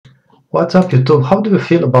What's up, YouTube? How do you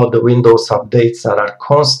feel about the Windows updates that are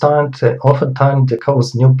constant and oftentimes they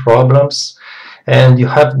cause new problems? And you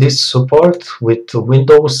have this support with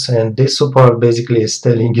Windows, and this support basically is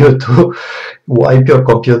telling you to wipe your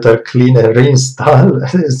computer clean and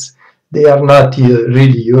reinstall. They are not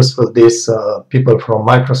really useful, these people from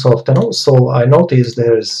Microsoft. And also, I noticed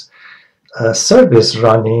there's a service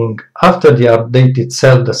running after the update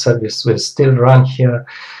itself. The service will still run here,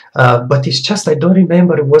 but it's just I don't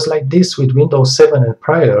remember it was like this with Windows 7 and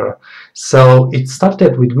prior. So it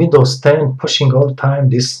started with Windows 10 pushing all the time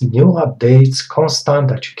these new updates constant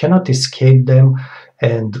that you cannot escape them,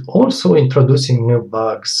 and also introducing new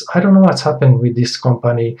bugs. I don't know what's happened with this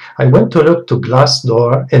company. I went to look to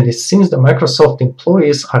Glassdoor, and it seems the Microsoft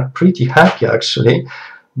employees are pretty happy actually,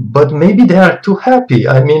 but maybe they are too happy.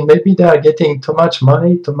 I mean, maybe they are getting too much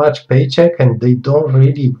money, too much paycheck, and they don't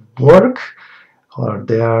really work, or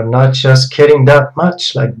they are not just caring that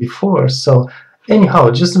much like before. So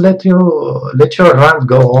anyhow, just let your rant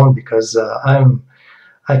go on, because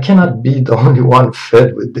I cannot be the only one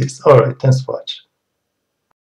fed with this. All right, thanks for watching.